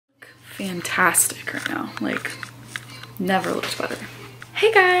fantastic right now. Like, never looked better.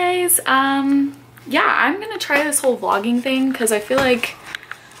 Hey guys, yeah, I'm gonna try this whole vlogging thing because I feel like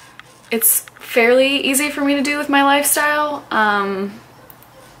it's fairly easy for me to do with my lifestyle. I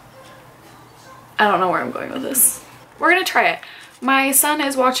don't know where I'm going with this. We're gonna try it. My son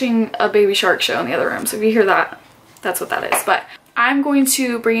is watching a baby shark show in the other room, so if you hear that, that's what that is. But I'm going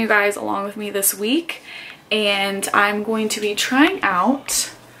to bring you guys along with me this week, and I'm going to be trying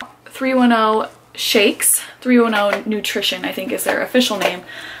out 310 shakes. 310 Nutrition, I think, is their official name.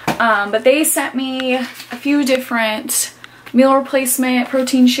 But they sent me a few different meal replacement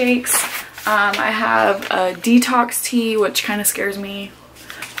protein shakes. I have a detox tea, which kind of scares me,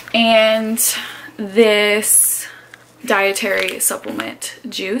 and this dietary supplement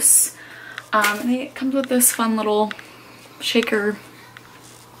juice. And it comes with this fun little shaker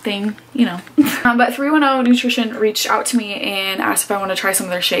thing, you know. But 310 Nutrition reached out to me and asked if I want to try some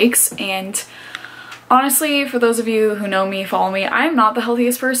of their shakes, and honestly, for those of you who know me, follow me, I'm not the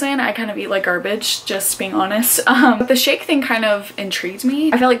healthiest person. I kind of eat like garbage, just being honest. But the shake thing kind of intrigued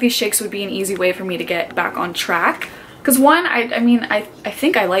me. I feel like these shakes would be an easy way for me to get back on track. Because one, I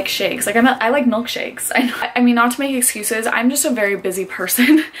think I like shakes. Like, I like milkshakes. I mean, not to make excuses, I'm just a very busy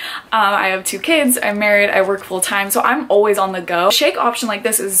person. I have 2 kids, I'm married, I work full time, so I'm always on the go. Shake option like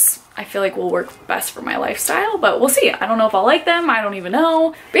this is, I feel like, will work best for my lifestyle, but we'll see. I don't know if I'll like them, I don't even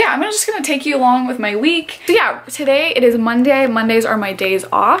know. But yeah, I'm just gonna take you along with my week. So yeah, today it is Monday. Mondays are my days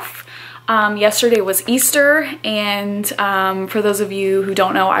off. Yesterday was Easter, and for those of you who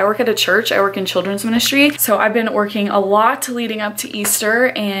don't know, I work at a church. I work in children's ministry, so I've been working a lot leading up to Easter,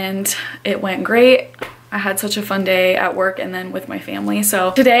 and it went great. I had such a fun day at work and then with my family.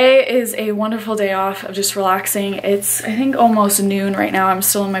 So today is a wonderful day off of just relaxing. It's, I think, almost noon right now. I'm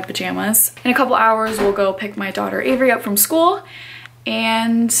still in my pajamas. In a couple hours, we'll go pick my daughter Avery up from school,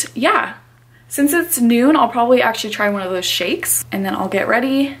 and yeah, since it's noon, I'll probably actually try one of those shakes, and then I'll get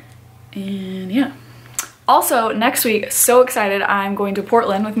ready. And yeah. Also, next week, so excited, I'm going to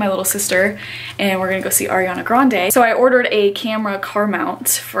Portland with my little sister, and we're gonna go see Ariana Grande. So I ordered a camera car mount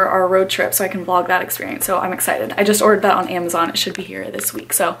for our road trip so I can vlog that experience, so I'm excited. I just ordered that on Amazon. It should be here this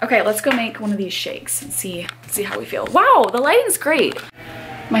week. So, okay, let's go make one of these shakes and see how we feel. Wow, the lighting's great.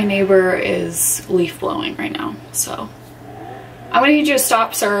 My neighbor is leaf blowing right now, so I'm gonna need you to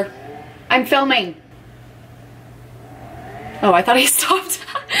stop, sir. I'm filming. Oh, I thought he stopped.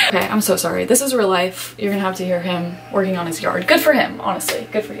 Okay, I'm so sorry. This is real life. You're gonna have to hear him working on his yard. Good for him, honestly.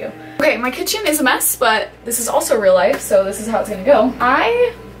 Good for you. Okay, my kitchen is a mess, but this is also real life, so this is how it's gonna go.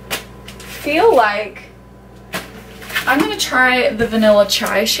 I feel like I'm gonna try the vanilla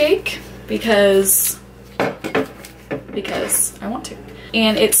chai shake because I want to.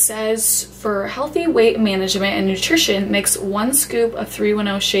 And it says, for healthy weight management and nutrition, mix 1 scoop of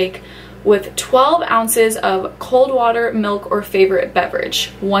 310 shake with 12 ounces of cold water, milk, or favorite beverage,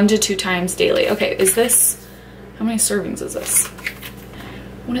 1 to 2 times daily. Okay, is this, how many servings is this?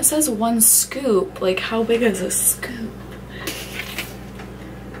 When it says 1 scoop, like, how big is a scoop?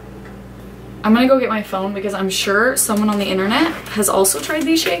 I'm gonna go get my phone because I'm sure someone on the internet has also tried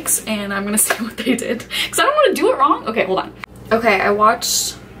these shakes, and I'm gonna see what they did, because I don't want to do it wrong. Okay, hold on. Okay, I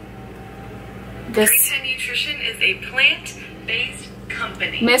watched this. 310 Nutrition is a plant-based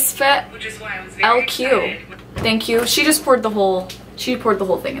company. Misfit, which is why I was very LQ. Excited. Thank you. She just poured the whole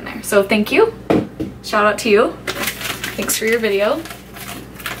thing in there. So thank you. Shout out to you. Thanks for your video.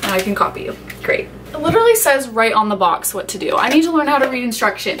 Now I can copy you. Great. It literally says right on the box what to do. I need to learn how to read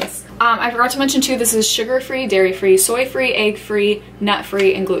instructions. I forgot to mention too, this is sugar-free, dairy-free, soy-free, egg-free,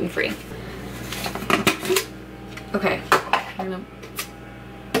 nut-free, and gluten-free. Okay.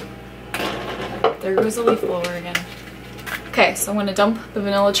 There goes the leaf blower again. Okay, so I'm gonna dump the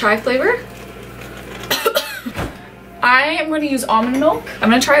vanilla chai flavor. I am gonna use almond milk. I'm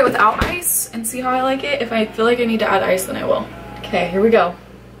gonna try it without ice and see how I like it. If I feel like I need to add ice, then I will. Okay, here we go.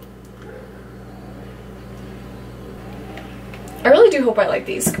 I really do hope I like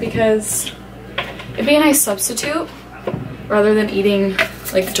these because it'd be a nice substitute rather than eating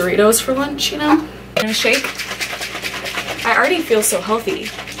like Doritos for lunch, you know? I'm gonna shake. I already feel so healthy.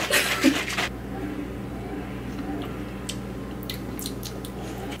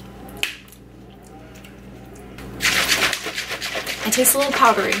 It tastes a little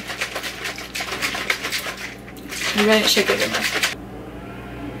powdery. Maybe I didn't shake it enough.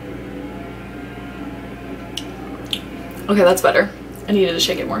 Okay, that's better. I needed to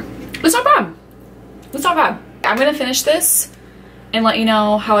shake it more. It's not bad. It's not bad. I'm gonna finish this and let you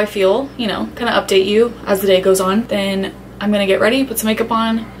know how I feel, you know, kind of update you as the day goes on. Then I'm gonna get ready, put some makeup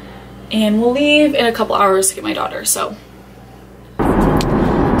on, and we'll leave in a couple hours to get my daughter, so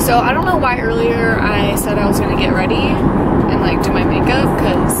So I don't know why earlier I said I was gonna get ready and like do my makeup,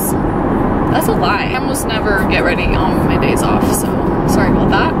 because that's a lie. I almost never get ready on my days off, so sorry about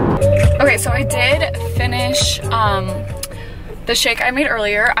that. Okay, so I did finish the shake I made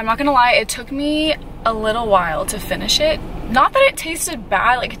earlier. I'm not gonna lie, it took me a little while to finish it. Not that it tasted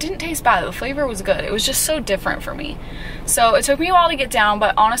bad, like it didn't taste bad, the flavor was good. It was just so different for me. So it took me a while to get down,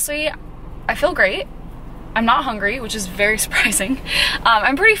 but honestly, I feel great. I'm not hungry, which is very surprising.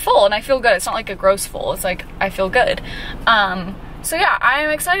 I'm pretty full and I feel good. It's not like a gross full, it's like I feel good. So yeah, I'm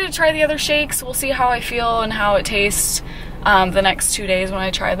excited to try the other shakes. We'll see how I feel and how it tastes the next 2 days when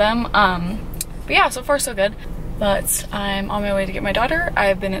I try them. But yeah, so far so good. But I'm on my way to get my daughter.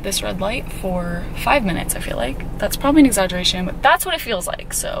 I've been at this red light for 5 minutes, I feel like. That's probably an exaggeration, but that's what it feels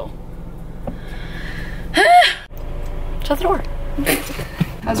like, so. Shut the door.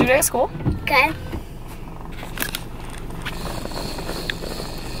 How's your day at school? Good.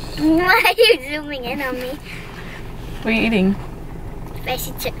 Why are you zooming in on me? What are you eating?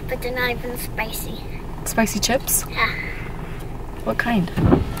 Spicy chips, but they're not even spicy. Spicy chips? Yeah. What kind?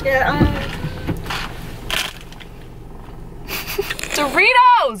 They're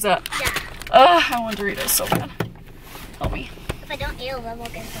Doritos! Yeah. Ugh, I want Doritos so bad. Help me. If I don't eat them, I'll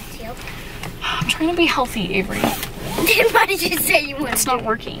get them too. I'm trying to be healthy, Avery. Then why did you say you want? It's not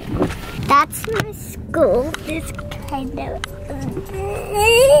working. That's my school. This kind of.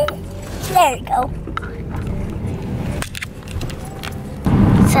 There we go.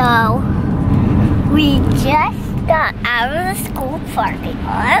 So we just got out of the school parking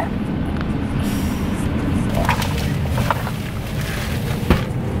lot.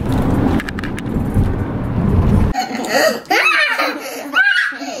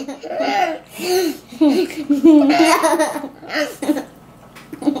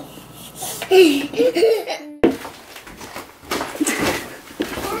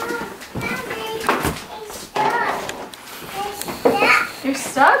 You're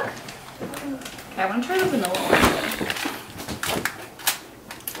stuck? Okay, I want to try the vanilla one.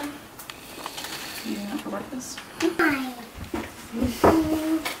 You doing that for breakfast? I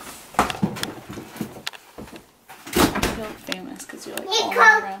feel famous because you're like all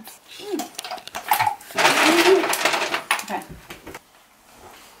around. Okay.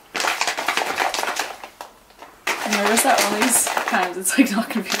 I'm nervous that all these times it's like not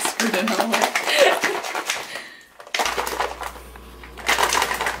gonna be screwed in all the way.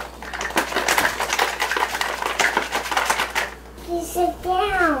 Sit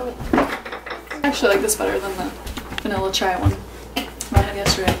down. I actually like this better than the vanilla chai one I had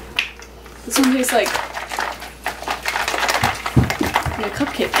yesterday. This one tastes like a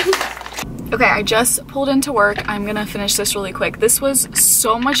cupcake. Okay, I just pulled into work. I'm gonna finish this really quick. This was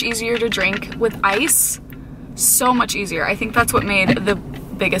so much easier to drink with ice. So much easier. I think that's what made the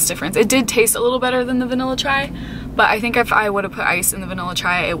biggest difference. It did taste a little better than the vanilla chai, but I think if I would have put ice in the vanilla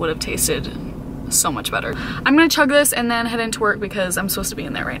chai, it would have tasted so much better. I'm gonna chug this and then head into work because I'm supposed to be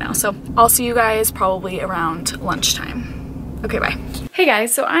in there right now. So I'll see you guys probably around lunchtime. Okay, bye. Hey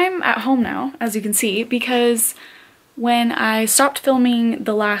guys, so I'm at home now, as you can see, because when I stopped filming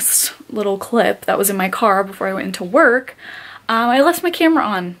the last little clip that was in my car before I went into work, I left my camera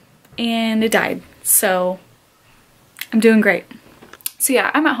on and it died. So I'm doing great. So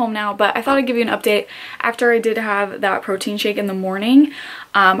yeah, I'm at home now, but I thought I'd give you an update. After I did have that protein shake in the morning,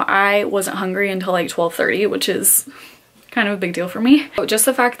 I wasn't hungry until like 12:30, which is kind of a big deal for me. Just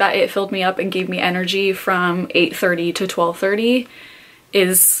the fact that it filled me up and gave me energy from 8:30 to 12:30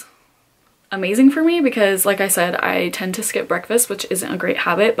 is amazing for me because, like I said, I tend to skip breakfast, which isn't a great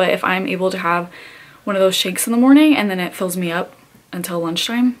habit, but if I'm able to have one of those shakes in the morning and then it fills me up until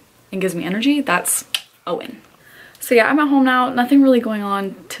lunchtime and gives me energy, that's a win. So yeah, I'm at home now. Nothing really going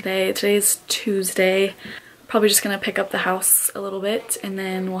on today. Today's Tuesday. Probably just gonna pick up the house a little bit and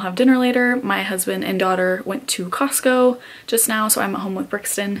then we'll have dinner later. My husband and daughter went to Costco just now, so I'm at home with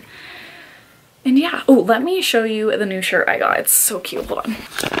Brixton. And yeah, oh, let me show you the new shirt I got. It's so cute, hold on.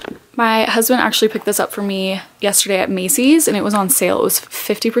 My husband actually picked this up for me yesterday at Macy's and it was on sale. It was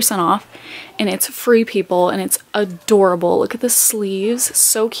 50% off and it's Free People and it's adorable. Look at the sleeves,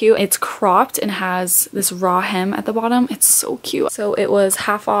 so cute. It's cropped and has this raw hem at the bottom. It's so cute. So it was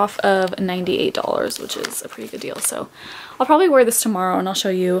half off of $98, which is a pretty good deal. So I'll probably wear this tomorrow and I'll show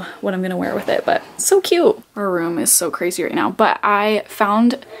you what I'm gonna wear with it, but so cute. Our room is so crazy right now, but I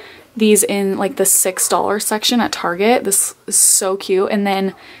found these in like the $6 section at Target. This is so cute. And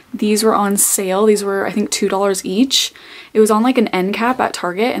then these were on sale. These were, I think, $2 each. It was on like an end cap at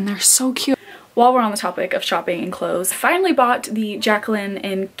Target and they're so cute. While we're on the topic of shopping and clothes, I finally bought the Jacqueline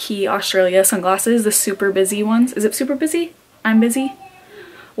and Key Australia sunglasses, the super busy ones. Is it super busy? I'm busy?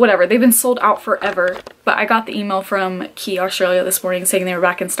 whatever. They've been sold out forever, but I got the email from Key Australia this morning saying they were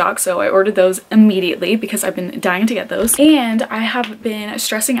back in stock, so I ordered those immediately because I've been dying to get those. And I have been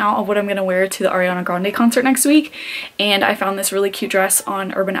stressing out of what I'm gonna wear to the Ariana Grande concert next week, and I found this really cute dress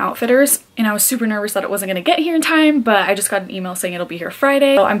on Urban Outfitters, and I was super nervous that it wasn't gonna get here in time, but I just got an email saying it'll be here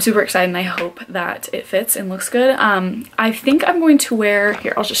Friday. So I'm super excited and I hope that it fits and looks good. I think I'm going to wear,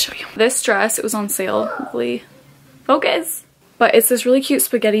 here, I'll just show you. This dress, it was on sale, hopefully, focus. But it's this really cute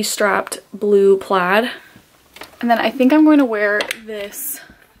spaghetti strapped blue plaid. And then I think I'm going to wear this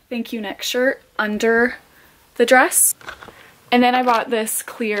thank you neck shirt under the dress. And then I bought this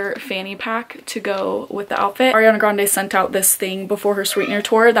clear fanny pack to go with the outfit. Ariana Grande sent out this thing before her Sweetener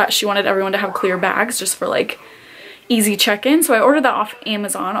tour that she wanted everyone to have clear bags just for like easy check-in. So I ordered that off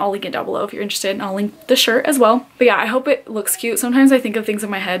Amazon. I'll link it down below if you're interested, and I'll link the shirt as well. But yeah, I hope it looks cute. Sometimes I think of things in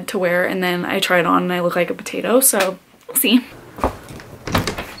my head to wear and then I try it on and I look like a potato, so we'll see.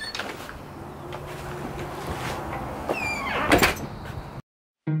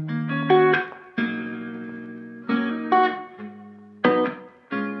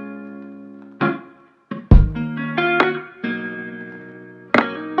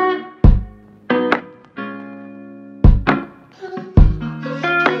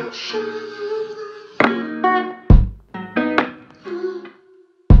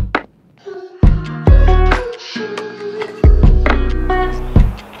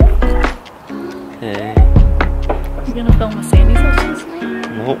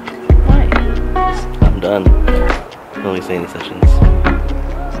 Sandy sessions.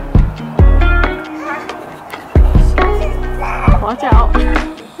 Watch out.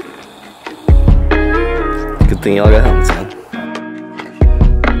 Good thing y'all got helmets on.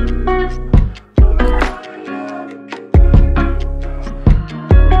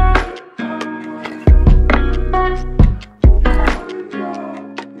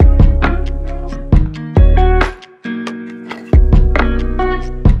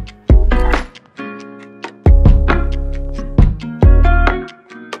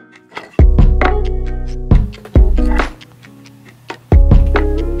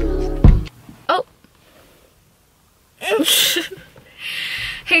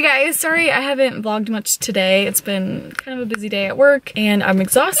 Hey guys, sorry I haven't vlogged much today. It's been kind of a busy day at work and I'm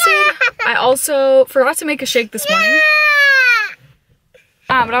exhausted. I also forgot to make a shake this morning.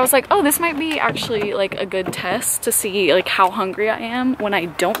 But I was like, oh, this might be actually like a good test to see like how hungry I am when I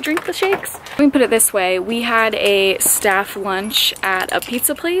don't drink the shakes. Let me put it this way. We had a staff lunch at a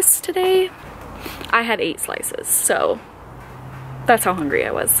pizza place today. I had 8 slices, so that's how hungry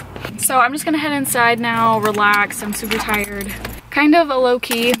I was. So I'm just gonna head inside now, relax. I'm super tired. Kind of a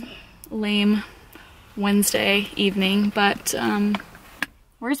low-key, lame Wednesday evening, but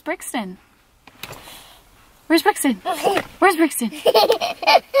where's Brixton? Where's Brixton? Where's Brixton?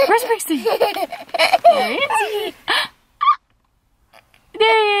 Where's Brixton? Where is he?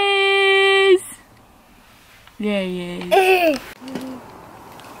 There he is! There he is.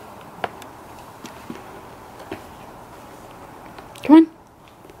 Come on.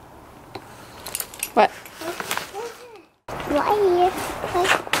 What? Right here.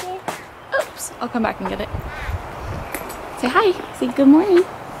 Oops, I'll come back and get it. Say hi. Say good morning.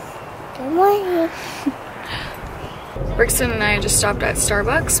 Good morning. Brixton and I just stopped at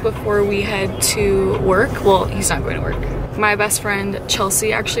Starbucks before we head to work. Well, he's not going to work. My best friend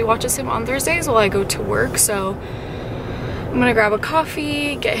Chelsea actually watches him on Thursdays while I go to work, so I'm gonna grab a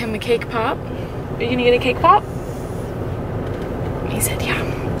coffee, get him a cake pop. Are you gonna get a cake pop? He said yeah.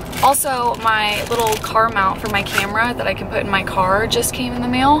 Also, my little car mount for my camera that I can put in my car just came in the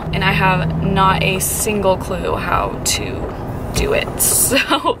mail, and I have not a single clue how to do it. So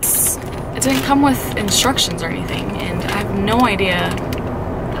it didn't come with instructions or anything, and I have no idea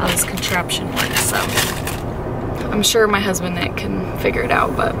how this contraption works, so I'm sure my husband Nick can figure it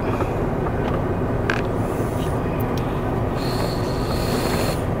out, but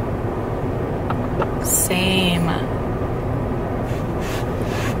same.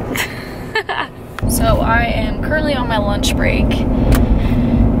 So I am currently on my lunch break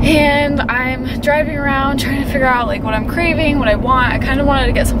and I'm driving around trying to figure out like what I'm craving, what I want. I kind of wanted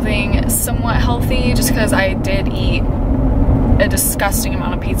to get something somewhat healthy just because I did eat a disgusting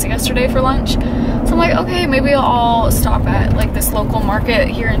amount of pizza yesterday for lunch. So I'm like, okay, maybe I'll stop at like this local market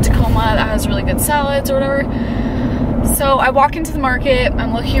here in Tacoma that has really good salads or whatever. So I walk into the market,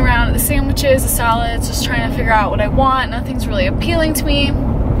 I'm looking around at the sandwiches, the salads, just trying to figure out what I want. Nothing's really appealing to me.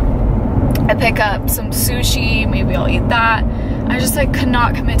 I pick up some sushi, maybe I'll eat that. I just like could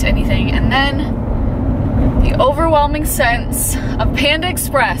not commit to anything. And then the overwhelming sense of Panda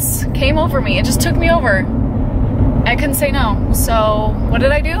Express came over me. It just took me over. I couldn't say no. So what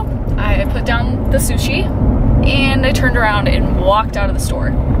did I do? I put down the sushi and I turned around and walked out of the store.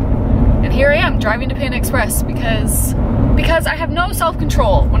 And here I am driving to Panda Express because I have no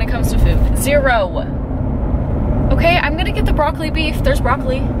self-control when it comes to food. Zero. Okay, I'm gonna get the broccoli beef. There's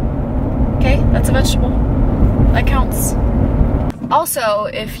broccoli. Okay, that's a vegetable. That counts. Also,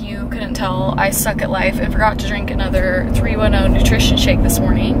 if you couldn't tell, I suck at life and forgot to drink another 310 nutrition shake this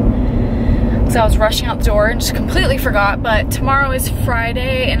morning. So I was rushing out the door and just completely forgot, but tomorrow is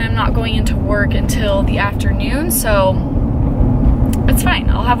Friday and I'm not going into work until the afternoon, so it's fine.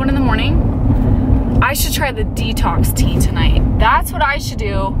 I'll have one in the morning. I should try the detox tea tonight. That's what I should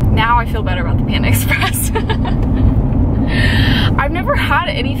do. Now I feel better about the Panda Express. I've never had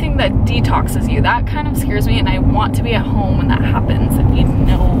anything that detoxes you. That kind of scares me and I want to be at home when that happens, if you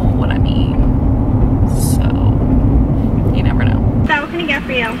know what I mean. So, you never know. So what can I get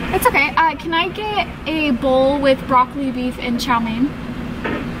for you? It's okay. Can I get a bowl with broccoli beef and chow mein?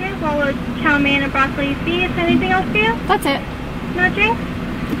 Okay, bowl with chow mein and broccoli beef. Anything else for you? That's it. No drink?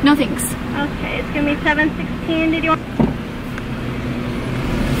 No thanks. Okay, it's gonna be $7.16. Did you want?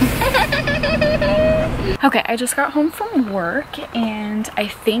 Okay, I just got home from work and I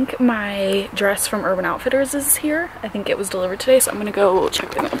think my dress from Urban Outfitters is here. I think it was delivered today, so I'm gonna go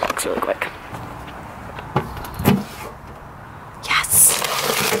check the mailbox really quick. Yes!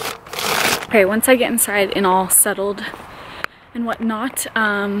 Okay, once I get inside and all settled and whatnot,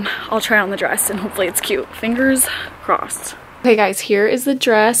 I'll try on the dress and hopefully it's cute. Fingers crossed. Okay guys, here is the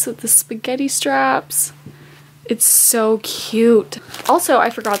dress with the spaghetti straps. It's so cute. Also, I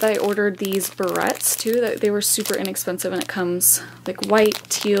forgot that I ordered these barrettes too. That they were super inexpensive and it comes like white,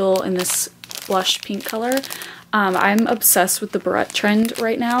 teal, and this blush pink color. I'm obsessed with the barrette trend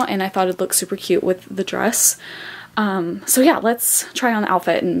right now and I thought it'd look super cute with the dress. So yeah, let's try on the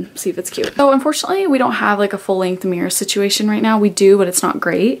outfit and see if it's cute. So unfortunately, we don't have like a full-length mirror situation right now. We do, but it's not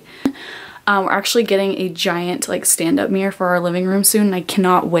great. We're actually getting a giant like stand-up mirror for our living room soon and I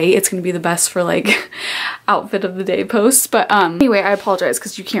cannot wait. It's gonna be the best for like outfit of the day posts. But anyway, I apologize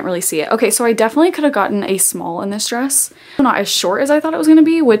because you can't really see it. Okay, so I definitely could have gotten a small in this dress. Not as short as I thought it was gonna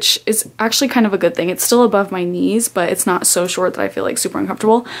be, which is actually kind of a good thing. It's still above my knees, but it's not so short that I feel like super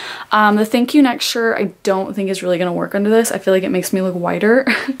uncomfortable. The thank you neck shirt I don't think is really gonna work under this. I feel like it makes me look wider.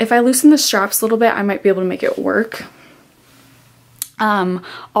 If I loosen the straps a little bit, I might be able to make it work.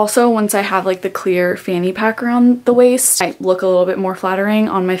 Also, once I have like the clear fanny pack around the waist, I look a little bit more flattering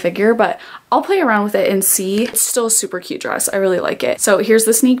on my figure, but I'll play around with it and see. It's still a super cute dress. I really like it. So here's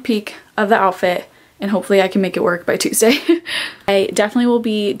the sneak peek of the outfit and hopefully I can make it work by Tuesday. I definitely will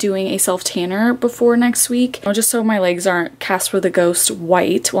be doing a self-tanner before next week, just so my legs aren't cast for the ghost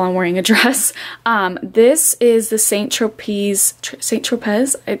white while I'm wearing a dress. This is the Saint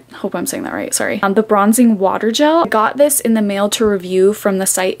Tropez, I hope I'm saying that right, sorry. The bronzing water gel. I got this in the mail to review from the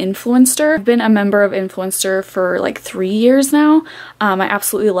site Influencer. I've been a member of Influencer for like 3 years now. I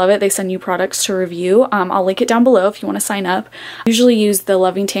absolutely love it. They send you products to review. I'll link it down below if you want to sign up. I usually use the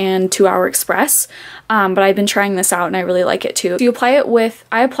Loving Tan 2-Hour Express. But I've been trying this out and I really like it too. So you apply it with,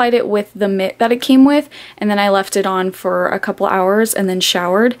 I applied it with the mitt that it came with and then I left it on for a couple hours and then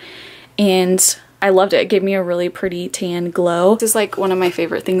showered and I loved it. It gave me a really pretty tan glow. This is like one of my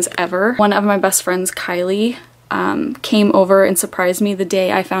favorite things ever. One of my best friends, Kylie, came over and surprised me the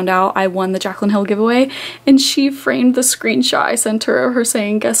day I found out I won the Jaclyn Hill giveaway and she framed the screenshot I sent her of her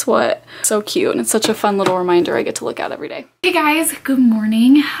saying, guess what? So cute and it's such a fun little reminder I get to look at every day. Hey guys, good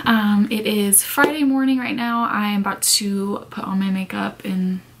morning. It is Friday morning right now. I am about to put on my makeup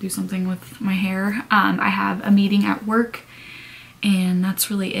and do something with my hair. I have a meeting at work and that's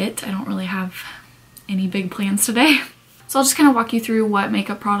really it. I don't really have any big plans today. So I'll just kind of walk you through what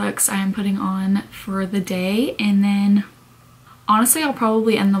makeup products I am putting on for the day and then honestly I'll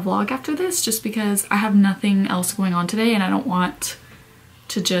probably end the vlog after this just because I have nothing else going on today and I don't want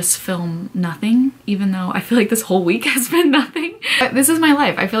to just film nothing, even though I feel like this whole week has been nothing. But this is my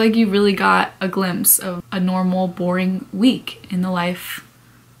life. I feel like you really got a glimpse of a normal, boring week in the life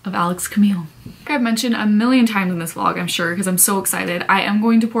of Alyx Camille. Like I've mentioned a million times in this vlog, I'm sure, because I'm so excited. I am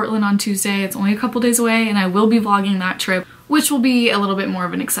going to Portland on Tuesday. It's only a couple days away and I will be vlogging that trip, which will be a little bit more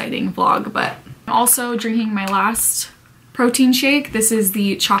of an exciting vlog, but I'm also drinking my last protein shake. This is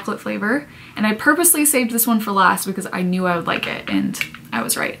the chocolate flavor and I purposely saved this one for last because I knew I would like it and I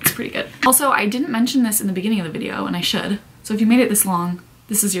was right. It's pretty good. Also, I didn't mention this in the beginning of the video and I should. So if you made it this long,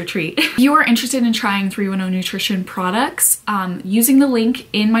 this is your treat. If you are interested in trying 310 Nutrition products, using the link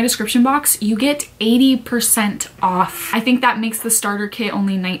in my description box, you get 80% off. I think that makes the starter kit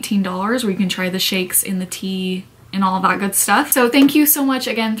only $19 where you can try the shakes in the tea and all that good stuff. So thank you so much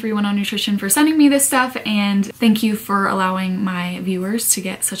again, 310 Nutrition, for sending me this stuff, and thank you for allowing my viewers to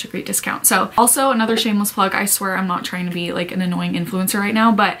get such a great discount. So also another shameless plug, I swear I'm not trying to be like an annoying influencer right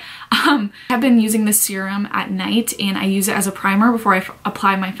now, but I've been using this serum at night and I use it as a primer before I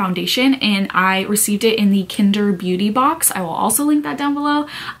apply my foundation, and I received it in the Kinder Beauty box. I will also link that down below,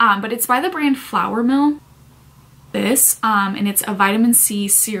 but it's by the brand Flower Mill. And it's a vitamin C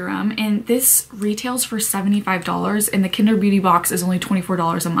serum, and this retails for $75, and the Kinder Beauty box is only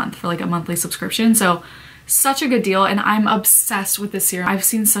 $24 a month for like a monthly subscription. So such a good deal, and I'm obsessed with this serum. I've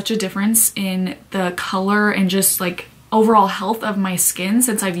seen such a difference in the color and just like overall health of my skin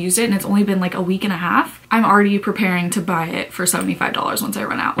since I've used it, and it's only been like a week and a half. I'm already preparing to buy it for $75 once I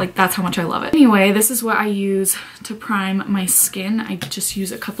run out. Like, that's how much I love it. Anyway, this is what I use to prime my skin. I just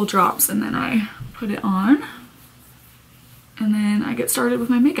use a couple drops and then I put it on. And then I get started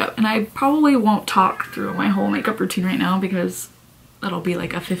with my makeup. And I probably won't talk through my whole makeup routine right now because that'll be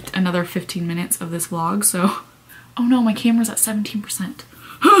like another 15 minutes of this vlog, so. Oh no, my camera's at 17%.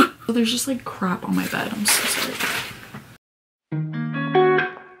 So there's just like crap on my bed, I'm so sorry.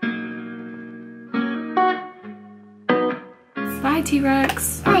 Bye,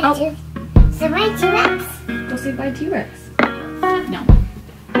 T-Rex. Oh. Say bye, T-Rex. Go say bye, T-Rex. No.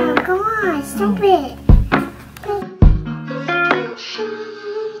 Oh, come on, stop it.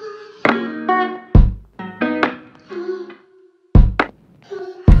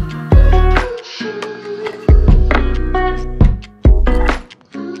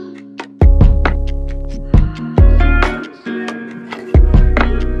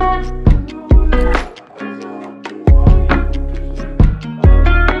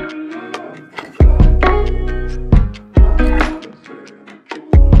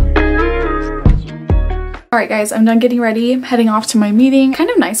 Alright guys, I'm done getting ready. I'm heading off to my meeting. Kind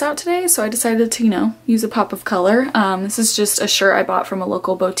of nice out today, so I decided to, you know, use a pop of color. This is just a shirt I bought from a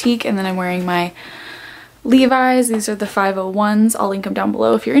local boutique, and then I'm wearing my Levi's. These are the 501s. I'll link them down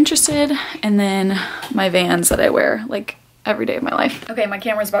below if you're interested. And then my Vans that I wear like every day of my life. Okay, my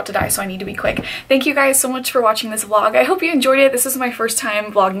camera's about to die, so I need to be quick. Thank you guys so much for watching this vlog. I hope you enjoyed it. This is my first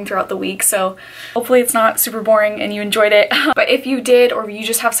time vlogging throughout the week, so hopefully it's not super boring and you enjoyed it. But if you did, or you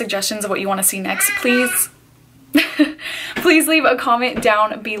just have suggestions of what you want to see next, please please leave a comment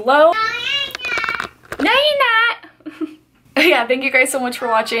down below. No, you're not. Yeah, thank you guys so much for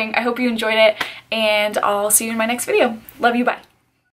watching. I hope you enjoyed it, and I'll see you in my next video. Love you, bye.